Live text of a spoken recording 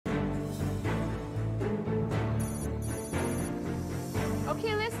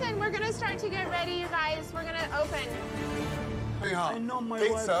we're gonna start to get ready, you guys. We're gonna open. I know my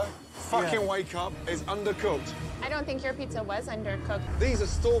pizza, fucking wake up, is undercooked. I don't think your pizza was undercooked. These are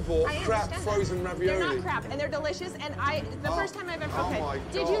store-bought crap frozen ravioli. They're not crap, and they're delicious, and the first time I've ever... my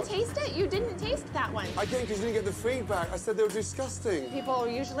God. Did you taste it? You didn't taste that one. I didn't, because you didn't get the feedback. I said they were disgusting. People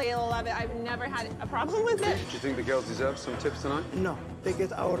usually love it. I've never had a problem with it. Do you think the girls deserve some tips tonight? No, they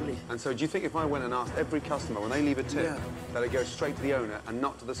get hourly. And so do you think if I went and asked every customer when they leave a tip that it goes straight to the owner and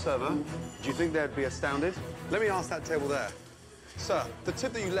not to the server, do you think they'd be astounded? Let me ask that table there. Sir, the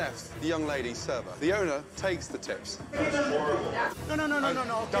tip that you left, the young lady server, the owner takes the tips. That's horrible.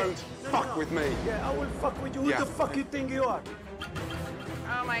 No. Okay. Don't fuck with me. Yeah, I will fuck with you. Who the fuck you think you are?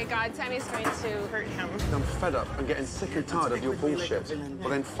 Oh my God, Sammy's going to hurt him. I'm fed up. I'm getting sick and tired of your bullshit. Well,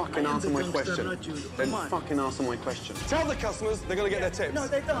 then fucking answer my question. Then fucking answer my question. Tell the customers they're going to get their tips. No,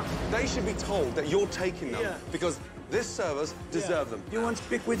 they don't. They should be told that you're taking them because this servers deserve them. You want to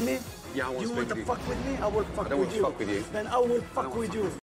speak with me? Yeah, I want to speak with you. You want to fuck with me? I will fuck with you. I don't want to fuck with you. Then I will fuck with you.